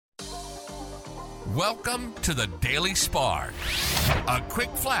Welcome to the Daily Spark, a quick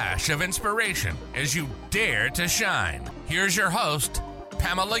flash of inspiration as you dare to shine. Here's your host,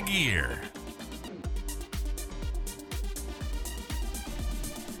 Pamela Gear.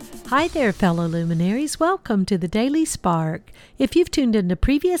 Hi there, fellow luminaries. Welcome to the Daily Spark. If you've tuned into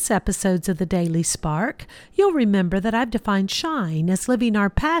previous episodes of the Daily Spark, you'll remember that I've defined shine as living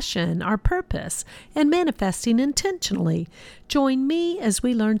our passion, our purpose, and manifesting intentionally. Join me as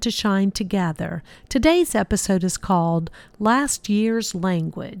we learn to shine together. Today's episode is called Last Year's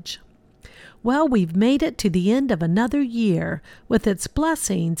Language. Well, we've made it to the end of another year with its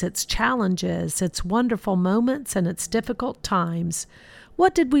blessings, its challenges, its wonderful moments, and its difficult times.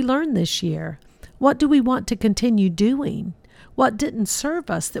 What did we learn this year? What do we want to continue doing? What didn't serve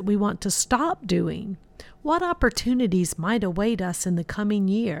us that we want to stop doing? What opportunities might await us in the coming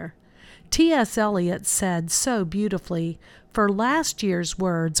year? T.S. Eliot said so beautifully, "For last year's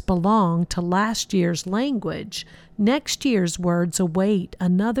words belong to last year's language. Next year's words await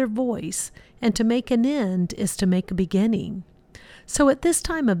another voice, and to make an end is to make a beginning." So at this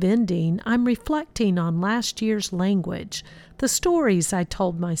time of ending, I'm reflecting on last year's language, the stories I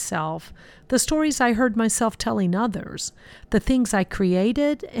told myself, the stories I heard myself telling others, the things I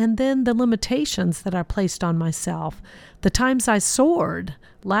created, and then the limitations that I placed on myself, the times I soared,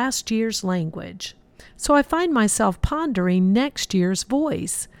 last year's language. So I find myself pondering next year's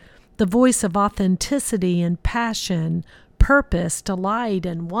voice, the voice of authenticity and passion, purpose, delight,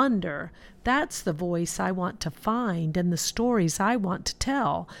 and wonder. That's the voice I want to find and the stories I want to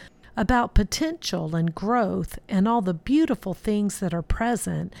tell about potential and growth and all the beautiful things that are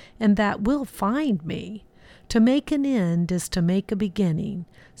present and that will find me. To make an end is to make a beginning.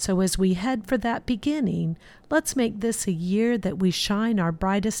 So as we head for that beginning, let's make this a year that we shine our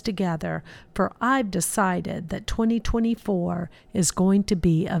brightest together, for I've decided that 2024 is going to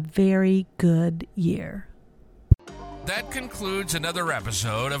be a very good year. That concludes another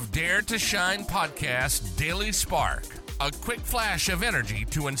episode of Dare to Shine Podcast Daily Spark, a quick flash of energy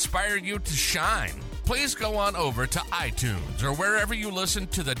to inspire you to shine. Please go on over to iTunes or wherever you listen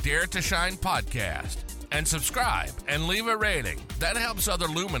to the Dare to Shine podcast and subscribe and leave a rating. That helps other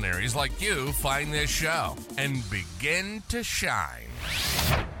luminaries like you find this show and begin to shine.